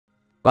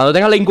Cuando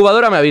tengas la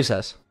incubadora me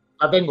avisas.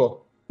 La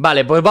tengo.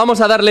 Vale, pues vamos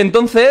a darle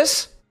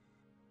entonces.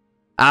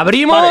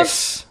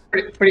 Abrimos.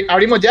 Vale.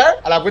 ¿Abrimos ya?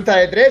 ¿A la cuenta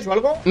de 3 o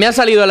algo? Me ha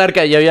salido el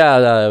arca. Yo ya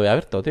he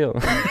abierto, tío.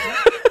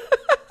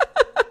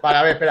 Vale,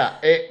 a ver, espera.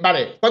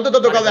 Vale, ¿cuánto te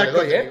ha tocado de arco,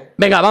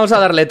 Venga, vamos a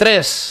darle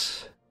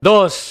 3,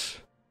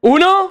 2,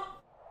 1.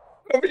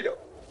 Lo miro.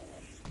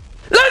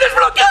 ¡Lo he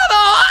desbloqueado!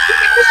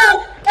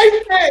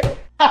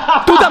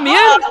 ¡20! ¿Tú también?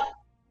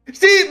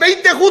 ¡Sí!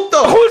 ¡20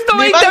 justo! ¡Justo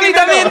 20 a mí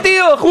también,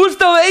 tío!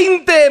 ¡Justo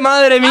 20!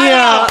 ¡Madre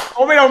mía!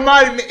 ¡Oh, menos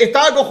mal!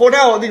 Estaba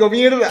acojonado. Digo,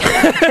 mierda.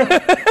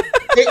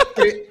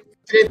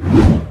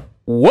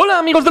 Hola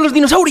amigos de los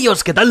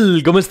dinosaurios, ¿qué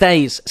tal? ¿Cómo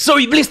estáis?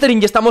 Soy ABlistering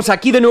y estamos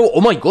aquí de nuevo,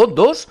 oh my god,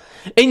 2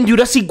 en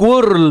Jurassic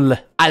World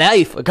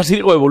Alive. Casi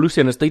digo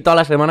Evolution, estoy toda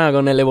la semana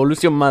con el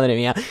Evolution, madre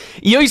mía.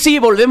 Y hoy sí,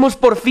 volvemos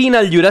por fin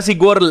al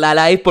Jurassic World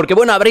Alive, porque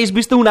bueno, habréis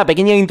visto una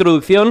pequeña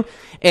introducción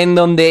en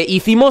donde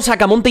hicimos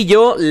Acamonte y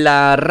yo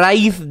la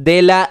raíz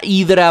de la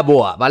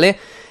Hidraboa, ¿vale?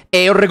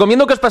 Os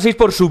recomiendo que os paséis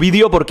por su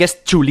vídeo porque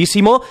es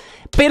chulísimo.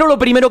 Pero lo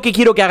primero que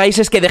quiero que hagáis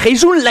es que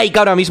dejéis un like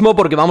ahora mismo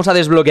porque vamos a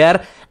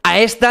desbloquear a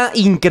esta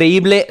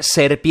increíble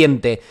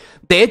serpiente.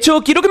 De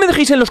hecho, quiero que me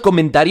dejéis en los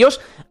comentarios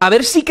a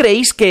ver si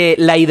creéis que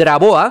la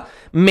Hidraboa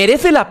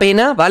merece la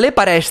pena, ¿vale?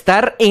 Para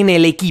estar en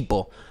el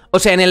equipo. O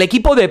sea, en el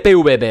equipo de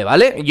PvP,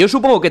 ¿vale? Yo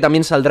supongo que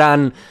también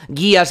saldrán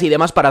guías y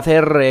demás para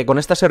hacer con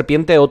esta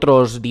serpiente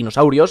otros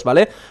dinosaurios,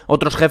 ¿vale?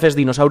 Otros jefes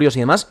dinosaurios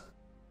y demás.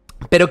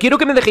 Pero quiero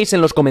que me dejéis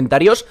en los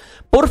comentarios,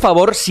 por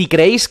favor, si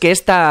creéis que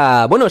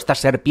esta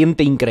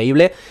serpiente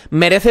increíble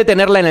merece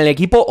tenerla en el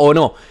equipo o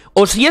no.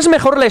 O si es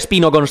mejor la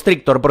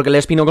Spinoconstrictor, porque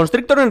la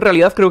Spinoconstrictor en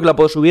realidad creo que la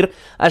puedo subir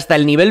hasta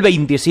el nivel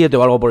 27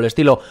 o algo por el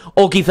estilo.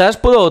 O quizás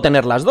puedo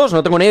tener las dos,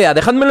 no tengo ni idea.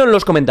 Dejádmelo en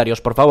los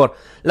comentarios, por favor.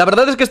 La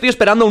verdad es que estoy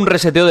esperando un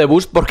reseteo de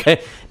boost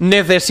porque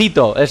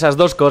necesito esas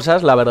dos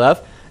cosas, la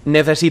verdad.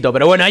 Necesito,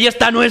 pero bueno, ahí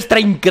está nuestra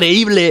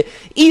increíble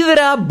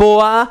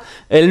Hidraboa,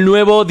 el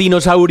nuevo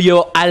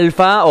dinosaurio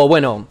alfa, o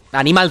bueno,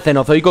 animal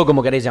cenozoico,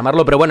 como queréis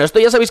llamarlo. Pero bueno, esto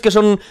ya sabéis que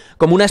son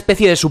como una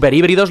especie de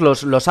superhíbridos.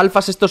 Los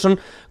alfas estos son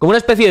como una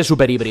especie de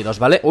superhíbridos,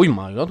 ¿vale? Uy,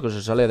 my god, que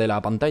se sale de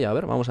la pantalla. A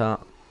ver, vamos a...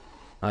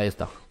 Ahí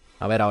está.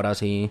 A ver, ahora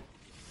sí.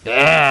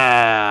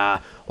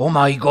 Oh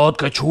my god,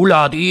 qué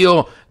chula,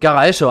 tío. Que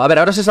haga eso. A ver,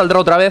 ahora se saldrá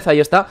otra vez,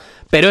 ahí está.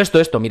 Pero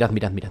esto, mirad.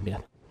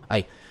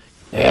 Ahí.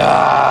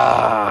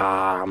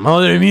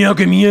 Madre mía,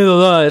 qué miedo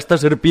da esta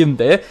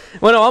serpiente, ¿eh?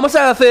 Bueno, vamos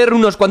a hacer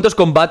unos cuantos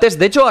combates.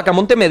 De hecho,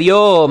 Acamonte me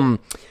dio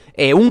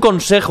un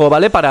consejo,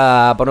 ¿vale?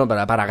 Para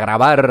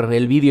grabar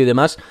el vídeo y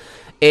demás.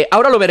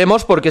 Ahora lo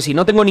veremos porque si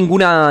no tengo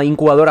ninguna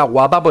incubadora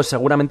guapa, pues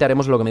seguramente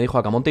haremos lo que me dijo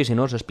Acamonte y si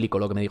no os explico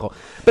lo que me dijo.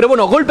 Pero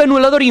bueno, golpe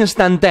anulador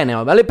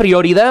instantáneo, ¿vale?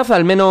 Prioridad,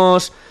 al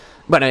menos...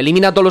 Bueno,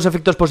 elimina todos los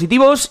efectos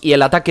positivos y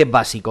el ataque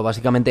básico,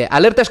 básicamente.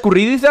 Alerta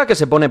escurridiza, que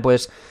se pone,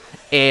 pues,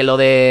 lo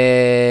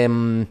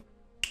de...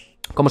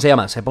 ¿Cómo se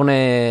llama? Se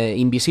pone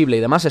invisible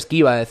y demás,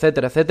 esquiva,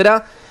 etcétera,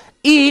 etcétera.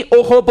 Y,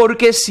 ojo,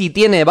 porque si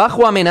tiene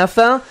bajo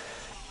amenaza,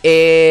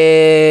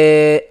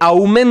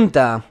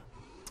 aumenta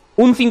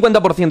un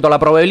 50% la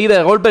probabilidad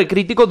de golpe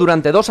crítico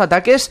durante 2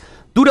 ataques,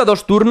 dura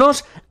 2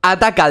 turnos,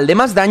 ataca al de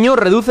más daño,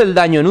 reduce el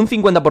daño en un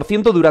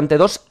 50% durante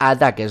 2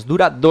 ataques,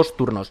 dura 2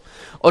 turnos.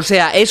 O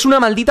sea, es una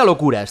maldita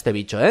locura este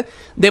bicho, ¿eh?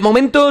 De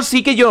momento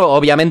sí que yo,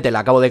 obviamente, la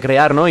acabo de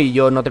crear, ¿no? Y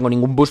yo no tengo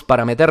ningún boost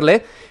para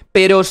meterle,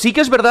 pero sí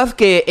que es verdad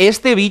que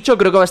este bicho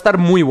creo que va a estar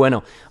muy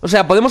bueno. O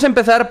sea, podemos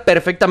empezar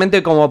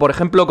perfectamente como, por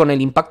ejemplo, con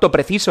el impacto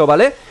preciso,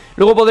 ¿vale?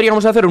 Luego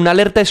podríamos hacer una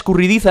alerta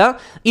escurridiza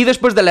y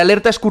después de la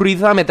alerta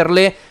escurridiza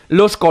meterle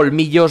los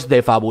colmillos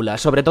de fábula.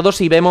 Sobre todo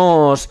si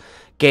vemos...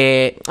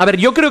 que... A ver,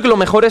 yo creo que lo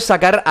mejor es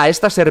sacar a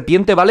esta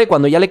serpiente, ¿vale?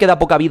 Cuando ya le queda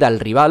poca vida al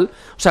rival.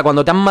 O sea,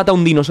 cuando te han matado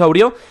un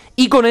dinosaurio.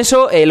 Y con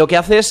eso lo que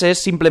haces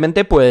es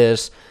simplemente,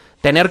 pues...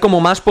 tener como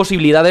más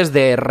posibilidades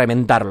de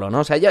reventarlo, ¿no?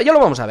 O sea, ya lo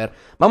vamos a ver.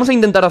 Vamos a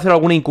intentar hacer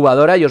alguna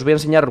incubadora y os voy a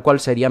enseñar cuál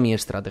sería mi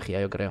estrategia,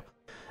 yo creo.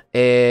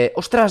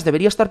 Ostras,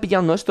 debería estar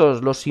pillando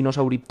estos, los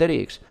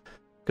Sinosauripteryx.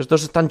 Que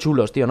estos están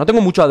chulos, tío. No tengo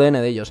mucho ADN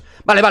de ellos.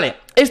 Vale.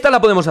 Esta la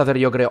podemos hacer,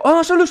 yo creo.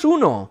 ¡Ah, solo es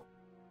uno!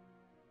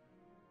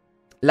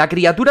 La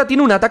criatura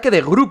tiene un ataque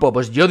de grupo.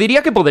 Pues yo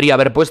diría que podría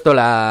haber puesto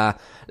la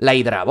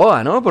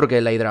Hidraboa, ¿no?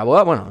 Porque la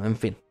Hidraboa, bueno, en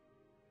fin.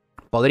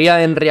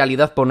 Podría en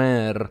realidad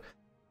poner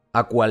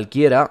a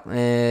cualquiera.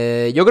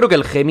 Yo creo que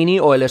el Gemini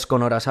o el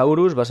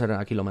Sconosaurus va a ser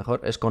aquí lo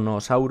mejor.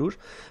 Sconosaurus.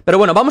 Pero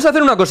bueno, vamos a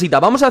hacer una cosita.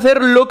 Vamos a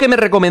hacer lo que me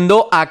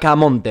recomendó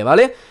Acamonte,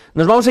 ¿vale?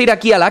 Nos vamos a ir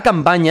aquí a la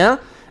campaña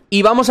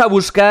y vamos a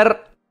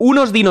buscar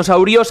unos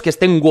dinosaurios que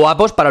estén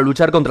guapos para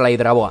luchar contra la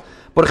Hidraboa.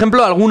 Por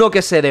ejemplo, alguno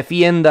que se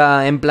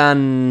defienda en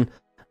plan...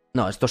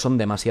 No, estos son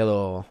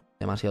demasiado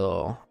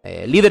demasiado...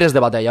 líderes de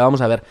batalla,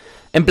 vamos a ver.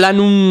 En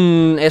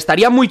plan,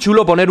 estaría muy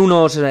chulo poner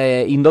unos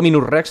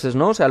Indominus Rexes,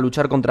 ¿no? O sea,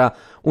 luchar contra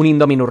un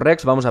Indominus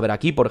Rex. Vamos a ver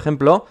aquí, por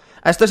ejemplo.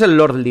 Este es el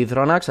Lord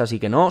Lithronax, así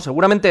que no.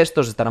 Seguramente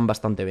estos estarán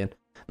bastante bien.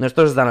 No,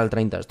 estos están al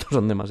 30, estos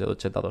son demasiado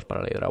chetados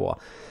para la Hidraboa.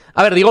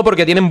 A ver, digo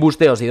porque tienen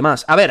busteos y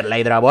demás. A ver, la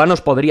Hidraboa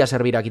nos podría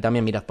servir aquí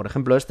también. Mirad, por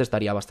ejemplo, este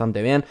estaría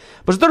bastante bien.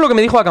 Pues esto es lo que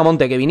me dijo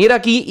Acamonte, que viniera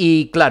aquí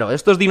y, claro,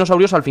 estos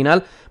dinosaurios al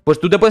final, pues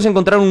tú te puedes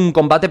encontrar un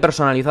combate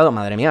personalizado.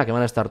 Madre mía, que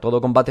van a estar todo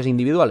combates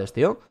individuales,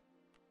 tío.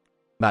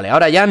 Vale,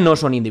 ahora ya no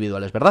son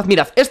individuales, ¿verdad?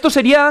 Mirad, esto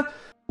sería...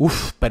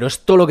 Uf, pero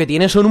esto lo que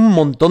tiene son un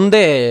montón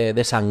de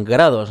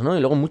sangrados, ¿no? Y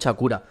luego mucha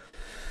cura.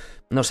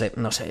 No sé,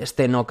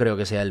 este no creo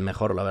que sea el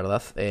mejor, la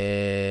verdad.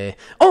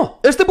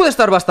 ¡Oh! Este puede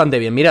estar bastante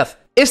bien, mirad.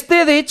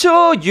 Este, de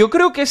hecho, yo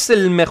creo que es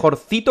el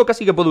mejorcito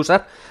casi que puedo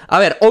usar. A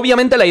ver,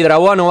 obviamente la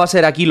Hidraboa no va a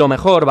ser aquí lo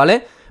mejor,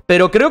 ¿vale?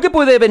 Pero creo que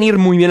puede venir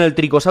muy bien el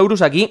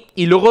Tricosaurus aquí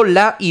y luego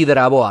la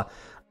Hidraboa.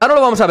 Ahora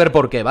lo vamos a ver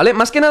por qué, ¿vale?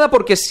 Más que nada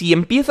porque si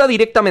empieza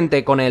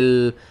directamente con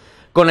el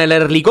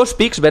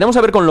Erlikospix, veremos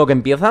a ver con lo que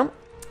empieza.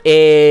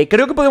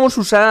 Creo que podemos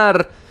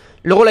usar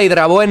luego la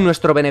Hidraboa en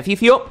nuestro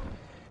beneficio.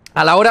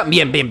 A la hora...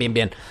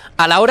 Bien.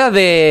 A la hora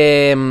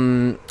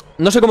de...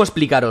 no sé cómo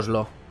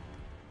explicároslo.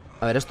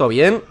 A ver, esto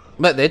bien.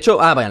 De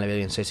hecho... Ah, vale,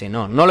 bien, sí,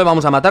 no le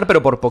vamos a matar,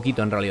 pero por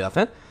poquito en realidad,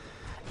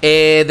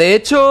 de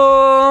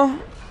hecho...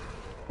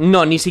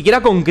 No, ni siquiera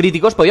con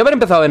críticos. Podría haber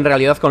empezado en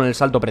realidad con el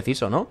salto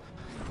preciso, ¿no?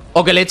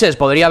 O que leches,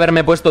 podría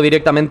haberme puesto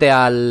directamente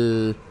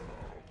al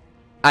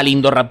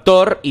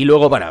Indoraptor y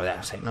luego... Bueno,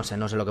 no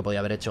sé lo que podía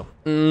haber hecho.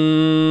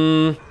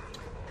 En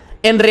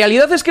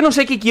realidad es que no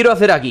sé qué quiero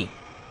hacer aquí.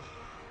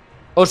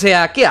 O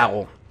sea, ¿qué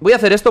hago? Voy a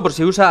hacer esto por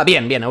si usa...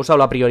 Bien, he usado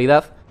la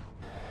prioridad.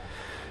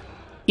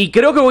 Y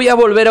creo que voy a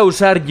volver a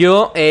usar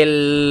yo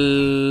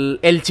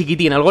el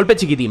chiquitín, el golpe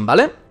chiquitín,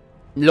 ¿vale?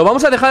 Lo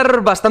vamos a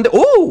dejar bastante...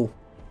 ¡Uh!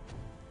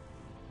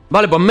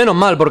 Vale, pues menos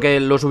mal, porque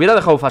los hubiera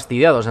dejado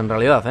fastidiados en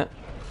realidad,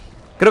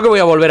 Creo que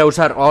voy a volver a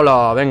usar...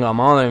 Hola, venga,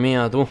 madre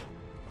mía, tú.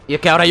 Y es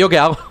que ahora yo ¿qué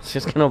hago? Si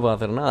es que no puedo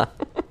hacer nada.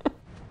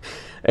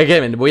 Es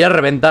que voy a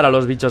reventar a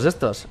los bichos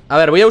estos. A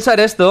ver, voy a usar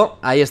esto,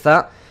 ahí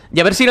está. Y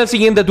a ver si en el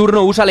siguiente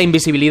turno usa la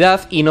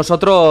invisibilidad y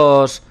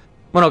nosotros...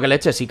 Bueno, que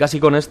leche, si casi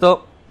con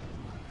esto...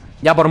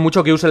 Ya por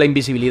mucho que use la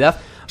invisibilidad.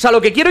 O sea,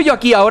 lo que quiero yo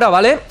aquí ahora,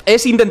 ¿vale?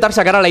 Es intentar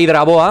sacar a la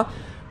Hidraboa.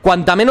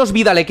 Cuanta menos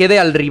vida le quede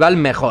al rival,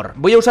 mejor.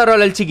 Voy a usar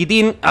ahora el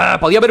chiquitín. Ah,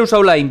 podía haber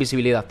usado la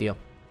invisibilidad, tío.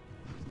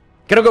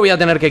 Creo que voy a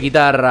tener que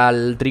quitar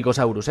al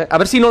Tricosaurus, A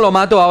ver si no lo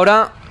mato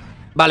ahora.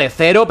 Vale,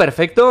 0,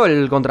 perfecto,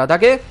 el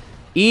contraataque.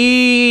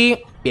 Y...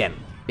 Bien,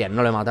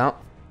 no lo he matado.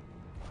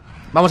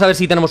 Vamos a ver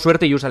si tenemos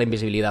suerte y usa la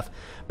invisibilidad.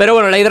 Pero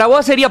bueno, la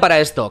Hidraboa sería para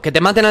esto, que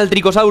te maten al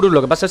Tricosaurus.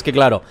 Lo que pasa es que,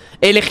 claro,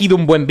 he elegido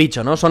un buen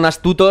bicho, ¿no? Son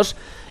astutos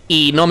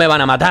y no me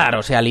van a matar,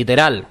 o sea,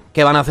 literal.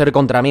 ¿Qué van a hacer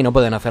contra mí? No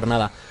pueden hacer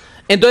nada.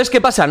 Entonces, ¿qué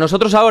pasa?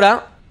 Nosotros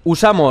ahora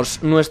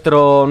usamos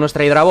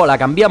nuestra Hidraboa, la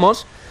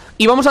cambiamos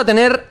y vamos a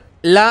tener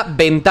la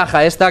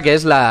ventaja esta, que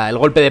es el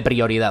golpe de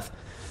prioridad.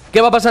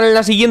 ¿Qué va a pasar en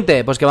la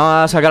siguiente? Pues que vamos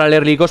a sacar al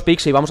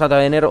Erlikospix y vamos a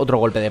tener otro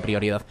golpe de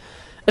prioridad.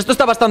 Esto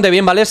está bastante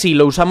bien, ¿vale? Si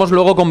lo usamos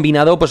luego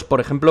combinado, pues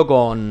por ejemplo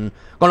con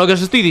lo que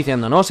os estoy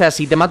diciendo, ¿no? O sea,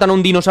 si te matan a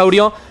un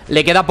dinosaurio,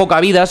 le queda poca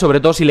vida, sobre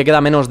todo si le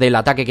queda menos del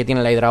ataque que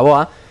tiene la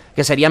Hidraboa,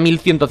 que sería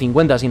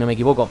 1150 si no me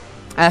equivoco.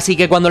 Así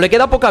que cuando le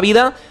queda poca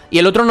vida y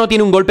el otro no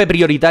tiene un golpe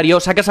prioritario,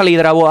 sacas a la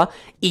Hidraboa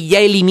y ya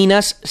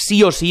eliminas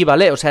sí o sí,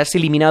 ¿vale? O sea, has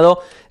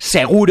eliminado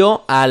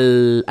seguro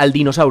al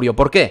dinosaurio.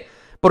 ¿Por qué?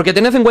 Porque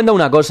tened en cuenta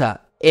una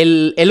cosa.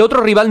 El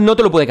otro rival no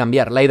te lo puede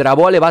cambiar. La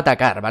Hidraboa le va a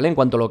atacar, ¿vale? En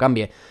cuanto lo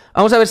cambie.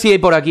 Vamos a ver si hay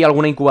por aquí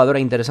alguna incubadora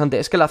interesante.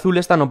 Es que la azul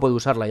esta no puede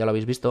usarla, ya lo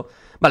habéis visto.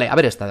 Vale, a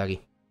ver esta de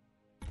aquí.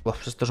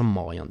 Uf, esto es un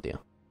mogollón,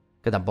 tío.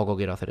 Que tampoco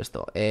quiero hacer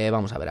esto.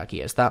 Vamos a ver,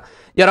 aquí está.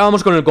 Y ahora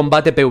vamos con el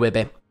combate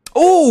PvP.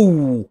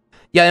 ¡Uh!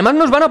 Y además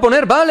nos van a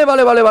poner...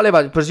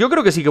 Vale. Pues yo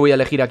creo que sí que voy a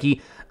elegir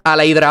aquí a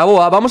la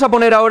Hidraboa. Vamos a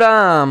poner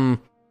ahora...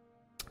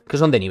 Que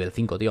son de nivel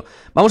 5, tío.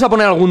 Vamos a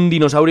poner algún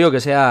dinosaurio que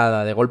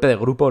sea de golpe de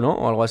grupo, ¿no?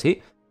 O algo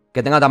así.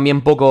 Que tenga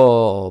también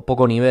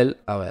poco nivel.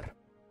 A ver.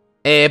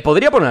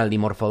 Podría poner al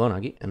Dimorphodon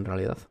aquí, en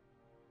realidad.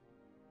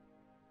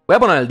 Voy a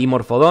poner el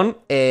Dimorphodon.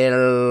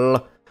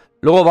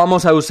 Luego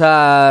vamos a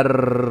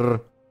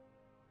usar...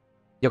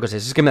 Yo qué sé,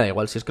 si es que me da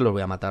igual, si es que los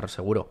voy a matar,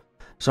 seguro.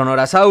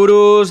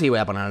 Sonorasaurus y voy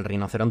a poner el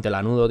rinoceronte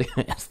lanudo, tío,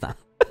 ya está.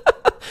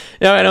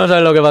 Ya veremos a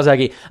ver lo que pasa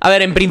aquí. A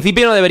ver, en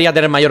principio no debería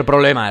tener mayor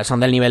problema,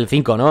 son del nivel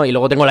 5, ¿no? Y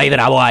luego tengo la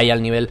Hidraboa ahí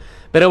al nivel...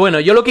 Pero bueno,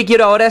 yo lo que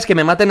quiero ahora es que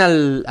me maten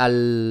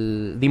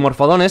al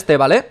Dimorphodon este,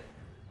 ¿vale?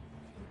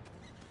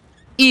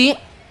 Y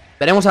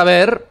veremos a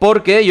ver,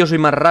 porque yo soy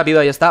más rápido,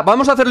 ahí está.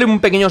 Vamos a hacerle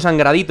un pequeño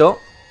sangradito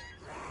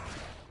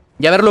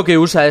y a ver lo que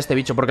usa este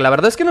bicho, porque la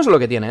verdad es que no sé lo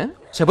que tiene,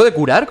 ¿Se puede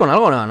curar con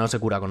algo? No, no se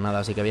cura con nada,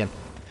 así que bien.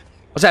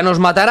 O sea, nos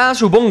matará,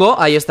 supongo,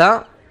 ahí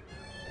está.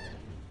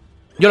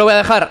 Yo lo voy a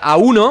dejar a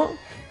 1.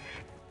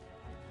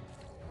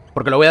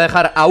 Porque lo voy a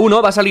dejar a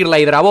 1, va a salir la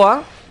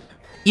Hidraboa.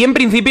 Y en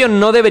principio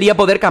no debería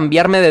poder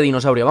cambiarme de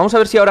dinosaurio. Vamos a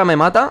ver si ahora me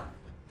mata.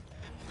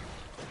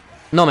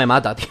 No me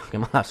mata, tío, qué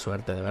mala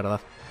suerte, de verdad.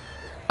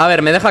 A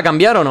ver, ¿me deja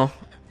cambiar o no?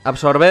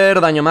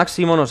 Absorber, daño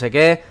máximo, no sé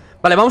qué.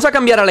 Vale, vamos a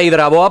cambiar a la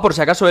Hidraboa por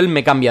si acaso él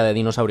me cambia de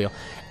dinosaurio.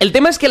 El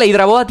tema es que la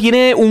Hidraboa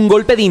tiene un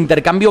golpe de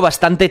intercambio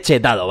bastante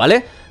chetado,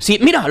 ¿vale? Sí,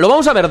 mira, lo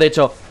vamos a ver de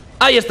hecho.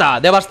 Ahí está,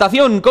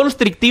 devastación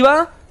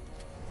constrictiva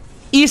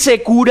y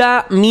se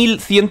cura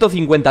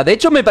 1150. De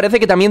hecho me parece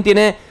que también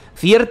tiene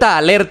cierta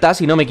alerta,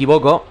 si no me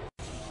equivoco.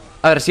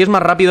 A ver, si es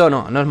más rápido o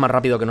no. No es más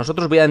rápido que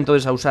nosotros. Voy a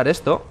entonces a usar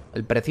esto,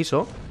 el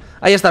preciso.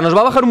 Ahí está, nos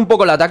va a bajar un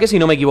poco el ataque, si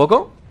no me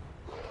equivoco.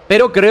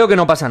 Pero creo que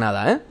no pasa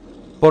nada, ¿eh?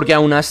 Porque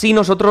aún así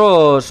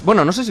nosotros...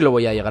 Bueno, no sé si lo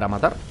voy a llegar a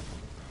matar.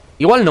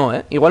 Igual no,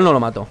 ¿eh? Igual no lo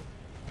mato.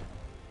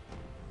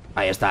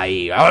 Ahí está,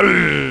 ahí.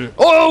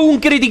 ¡Oh, un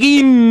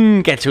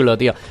critiquín! ¡Qué chulo,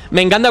 tío!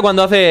 Me encanta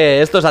cuando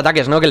hace estos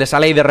ataques, ¿no? Que le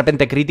sale ahí de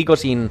repente crítico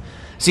sin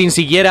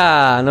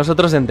siquiera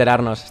nosotros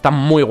enterarnos. Está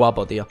muy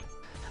guapo, tío.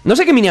 No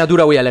sé qué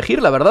miniatura voy a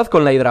elegir, la verdad,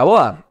 con la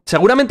Hidraboa.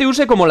 Seguramente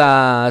use como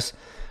las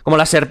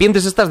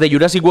serpientes estas de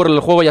Jurassic World,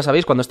 el juego, ya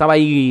sabéis, cuando estaba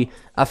ahí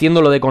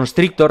haciendo lo de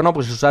Constrictor, ¿no?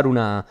 Pues usar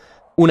una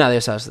de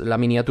esas, la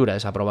miniatura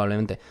esa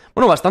probablemente.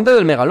 Bueno, bastante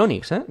del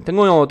Megalonyx, ¿eh?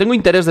 Tengo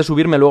interés de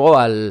subirme luego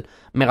al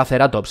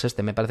Megaceratops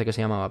este, me parece que se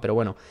llamaba, pero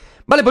bueno.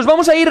 Vale, pues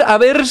vamos a ir a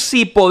ver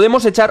si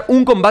podemos echar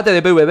un combate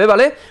de PvP,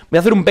 ¿vale? Voy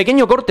a hacer un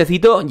pequeño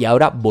cortecito y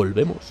ahora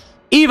volvemos.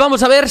 Y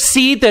vamos a ver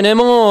si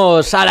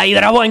tenemos a la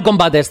Hidraboa en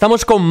combate.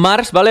 Estamos con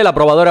Mars, ¿vale? La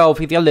probadora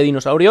oficial de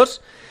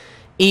dinosaurios.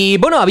 Y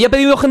bueno, había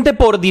pedido gente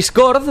por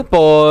Discord,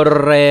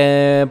 por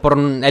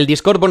el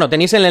Discord, bueno,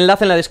 tenéis el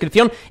enlace en la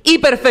descripción. Y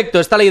perfecto,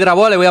 está la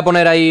Hidraboa, le voy a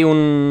poner ahí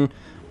un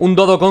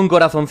dodo con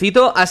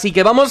corazoncito. Así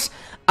que vamos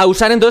a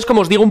usar entonces, como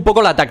os digo, un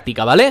poco la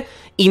táctica, ¿vale?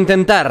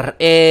 Intentar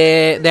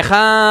dejar...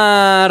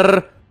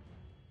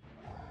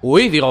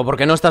 Uy, digo, ¿por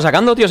qué no está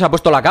sacando, tío? Se ha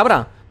puesto la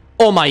cabra.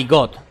 Oh my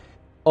god.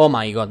 Oh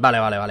my god,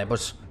 vale,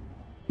 pues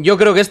yo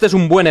creo que este es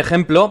un buen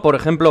ejemplo, por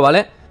ejemplo,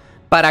 ¿vale?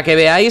 Para que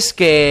veáis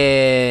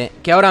que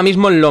ahora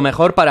mismo es lo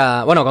mejor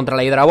para... Bueno, contra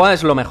la Hidraboa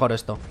es lo mejor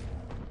esto.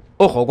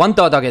 Ojo,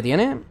 ¿cuánto ataque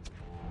tiene?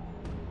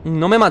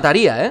 No me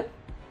mataría,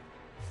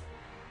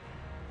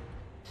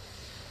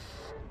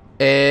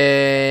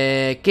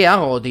 ¿qué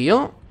hago,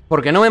 tío?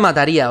 Porque no me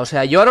mataría, o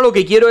sea, yo ahora lo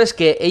que quiero es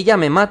que ella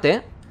me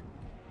mate.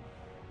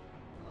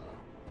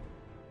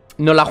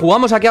 ¿Nos la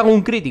jugamos a que haga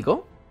un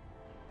crítico?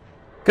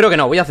 Creo que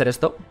no, voy a hacer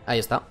esto. Ahí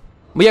está.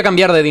 Voy a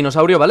cambiar de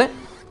dinosaurio, ¿vale?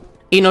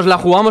 Y nos la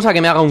jugamos a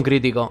que me haga un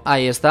crítico.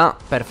 Ahí está,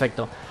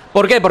 perfecto.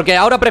 ¿Por qué? Porque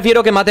ahora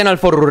prefiero que maten al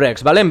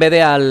Rex, ¿vale? En vez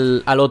de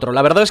al otro.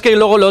 La verdad es que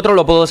luego el otro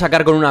lo puedo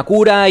sacar con una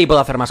cura y puedo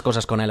hacer más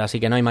cosas con él,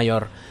 así que no hay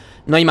mayor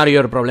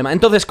problema.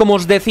 Entonces, como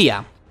os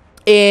decía,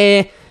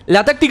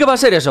 la táctica va a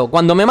ser eso.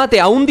 Cuando me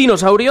mate a un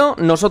dinosaurio,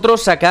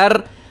 nosotros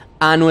sacar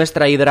a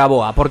nuestra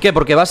Hidraboa. ¿Por qué?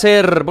 Porque va a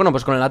ser, bueno,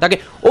 pues con el ataque...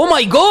 ¡Oh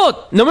my god!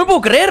 No me puedo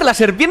creer, la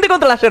serpiente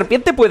contra la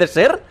serpiente puede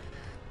ser.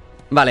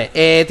 Vale,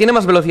 ¿tiene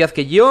más velocidad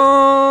que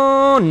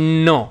yo?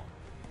 No.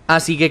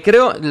 Así que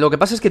creo... Lo que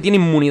pasa es que tiene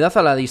inmunidad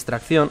a la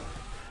distracción.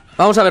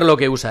 Vamos a ver lo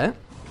que usa, ¿eh?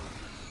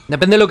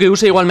 Depende de lo que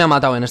use, igual me ha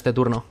matado en este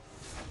turno.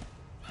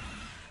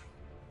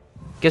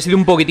 Que he sido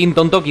un poquitín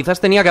tonto. Quizás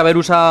tenía que haber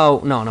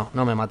usado...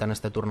 No me mata en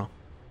este turno.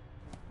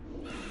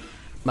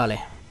 Vale.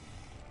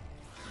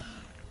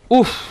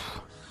 Uf.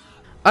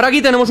 Ahora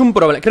aquí tenemos un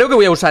problema. Creo que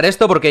voy a usar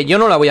esto porque yo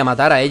no la voy a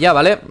matar a ella,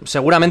 ¿vale?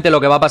 Seguramente lo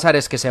que va a pasar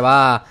es que se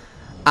va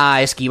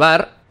a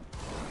esquivar.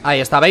 Ahí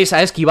está, ¿veis?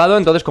 Ha esquivado,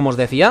 entonces, como os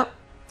decía.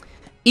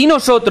 Y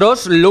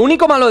nosotros, lo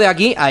único malo de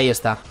aquí... Ahí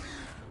está.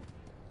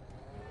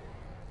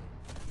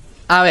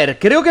 A ver,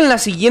 creo que en la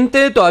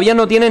siguiente todavía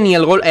no tiene ni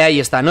el gol... ahí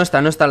está, no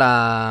está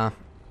la...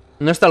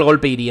 No está el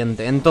golpe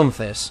hiriente,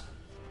 entonces...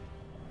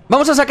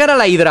 Vamos a sacar a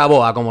la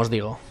Hidraboa, como os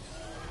digo.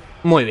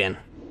 Muy bien.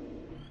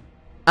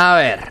 A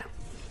ver...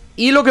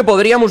 Y lo que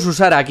podríamos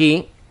usar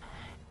aquí...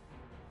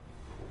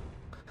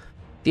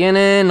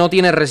 No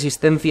tiene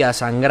resistencia a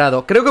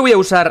sangrado. Creo que voy a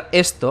usar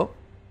esto...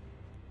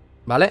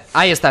 ¿Vale?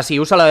 Ahí está, sí,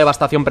 usa la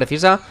devastación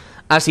precisa.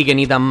 Así que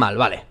ni tan mal,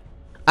 vale.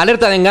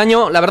 Alerta de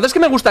engaño. La verdad es que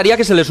me gustaría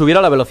que se le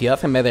subiera la velocidad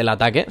en vez del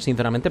ataque,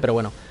 sinceramente, pero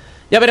bueno.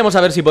 Ya veremos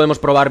a ver si podemos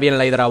probar bien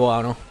la Hidraboa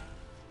o no.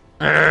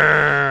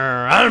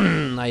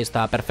 Ahí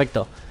está,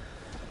 perfecto.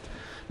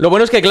 Lo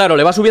bueno es que, claro,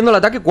 le va subiendo el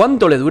ataque.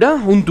 ¿Cuánto le dura?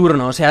 Un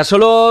turno, o sea,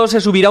 solo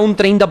se subirá un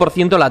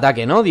 30% el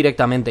ataque, ¿no?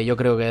 Directamente, yo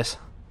creo que es.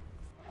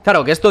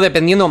 Claro, que esto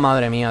dependiendo...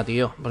 Madre mía,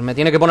 tío. Pues me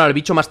tiene que poner el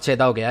bicho más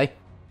chetado que hay.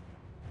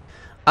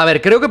 A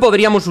ver, creo que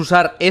podríamos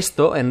usar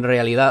esto, en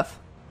realidad.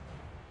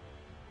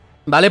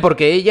 Vale,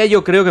 porque ella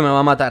yo creo que me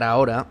va a matar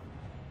ahora.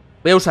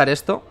 Voy a usar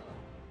esto.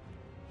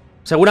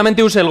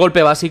 Seguramente use el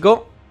golpe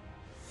básico.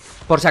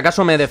 Por si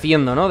acaso me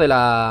defiendo, ¿no? De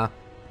la...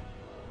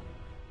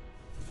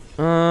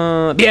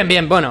 Bien,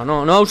 bien, bueno,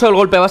 no ha usado el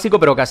golpe básico,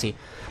 pero casi.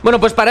 Bueno,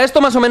 pues para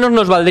esto más o menos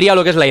nos valdría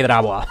lo que es la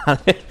Hidraboa,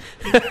 ¿vale?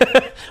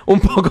 un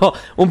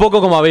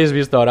poco como habéis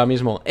visto ahora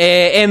mismo.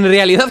 En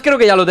realidad creo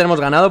que ya lo tenemos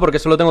ganado porque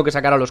solo tengo que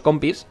sacar a los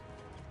compis.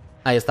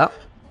 Ahí está.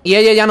 Y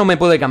ella ya no me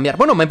puede cambiar.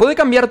 Bueno, me puede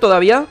cambiar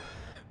todavía,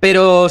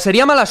 pero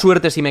sería mala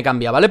suerte si me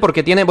cambia, ¿vale?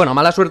 Porque tiene... Bueno,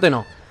 mala suerte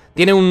no.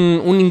 Tiene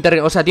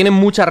o sea, tiene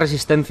mucha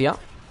resistencia.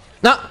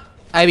 ¡No!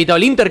 Ha evitado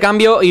el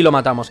intercambio y lo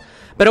matamos.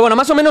 Pero bueno,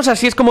 más o menos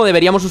así es como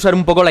deberíamos usar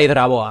un poco la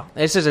Hidraboa.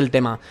 Ese es el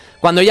tema.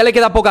 Cuando ya le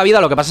queda poca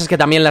vida, lo que pasa es que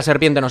también la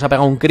serpiente nos ha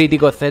pegado un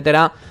crítico,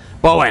 etcétera.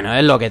 Pues bueno,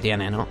 es lo que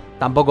tiene, ¿no?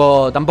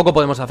 Tampoco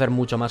podemos hacer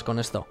mucho más con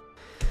esto.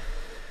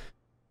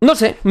 No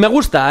sé, me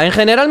gusta. En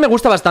general me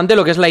gusta bastante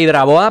lo que es la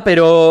Hidraboa,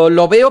 pero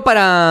lo veo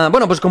para...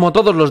 Bueno, pues como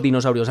todos los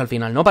dinosaurios al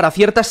final, ¿no? Para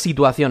ciertas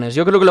situaciones.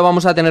 Yo creo que lo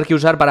vamos a tener que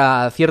usar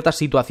para ciertas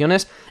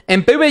situaciones.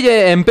 En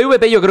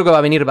PvP yo creo que va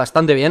a venir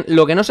bastante bien.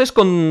 Lo que no sé es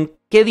con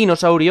qué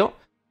dinosaurio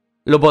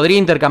lo podría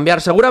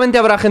intercambiar. Seguramente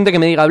habrá gente que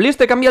me diga, Bliss,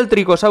 te cambia el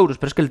Tricosaurus.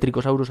 Pero es que el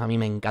Tricosaurus a mí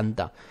me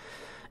encanta.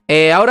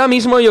 Ahora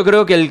mismo yo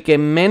creo que el que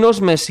menos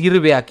me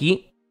sirve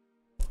aquí,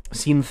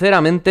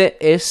 sinceramente,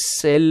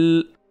 es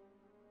el...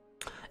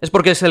 Es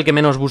porque es el que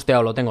menos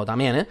busteado lo tengo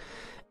también, ¿eh?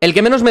 El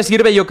que menos me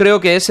sirve yo creo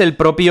que es el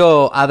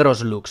propio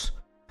Hadros Lux.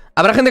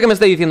 Habrá gente que me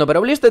esté diciendo,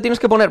 pero Bliss, te tienes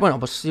que poner... Bueno,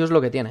 pues sí es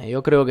lo que tiene.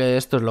 Yo creo que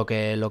esto es lo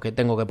que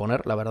tengo que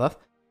poner, la verdad.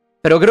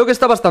 Pero creo que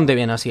está bastante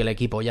bien así el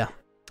equipo ya.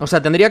 O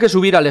sea, tendría que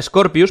subir al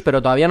Scorpius,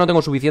 pero todavía no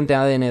tengo suficiente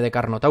ADN de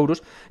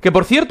Carnotaurus. Que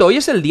por cierto, ¿hoy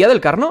es el día del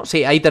Carno?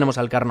 Sí, ahí tenemos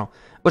al Carno.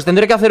 Pues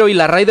tendré que hacer hoy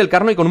la raid del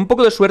Carno y con un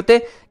poco de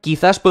suerte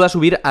quizás pueda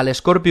subir al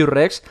Scorpius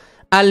Rex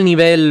al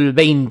nivel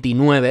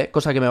 29,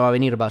 cosa que me va a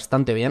venir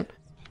bastante bien.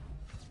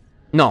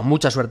 No,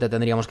 mucha suerte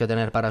tendríamos que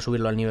tener para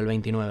subirlo al nivel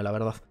 29, la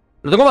verdad.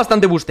 Lo tengo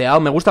bastante busteado,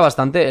 me gusta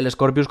bastante el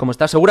Scorpius como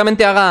está.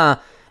 Seguramente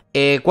haga...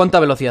 ¿cuánta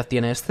velocidad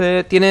tiene?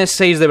 Este tiene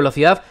 6 de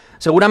velocidad.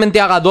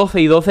 Seguramente haga 12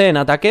 y 12 en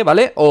ataque,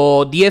 ¿vale?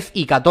 O 10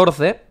 y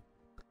 14.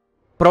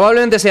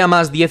 Probablemente sea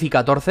más 10 y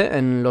 14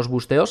 en los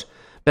busteos.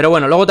 Pero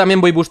bueno, luego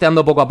también voy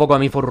busteando poco a poco a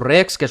mi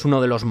Rex, que es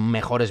uno de los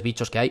mejores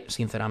bichos que hay,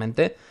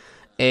 sinceramente.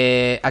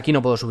 Aquí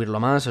no puedo subirlo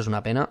más, es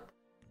una pena.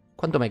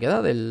 ¿Cuánto me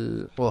queda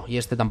del...? Oh, y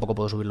este tampoco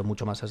puedo subirlo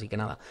mucho más, así que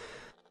nada.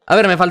 A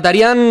ver, me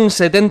faltarían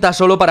 70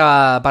 solo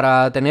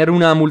para tener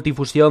una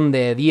multifusión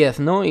de 10,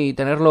 ¿no? Y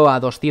tenerlo a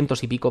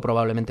 200 y pico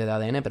probablemente de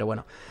ADN, pero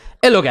bueno,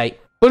 es lo que hay.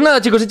 Pues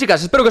nada, chicos y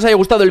chicas, espero que os haya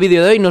gustado el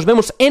vídeo de hoy. Nos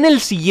vemos en el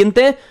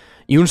siguiente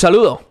y un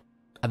saludo.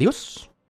 Adiós.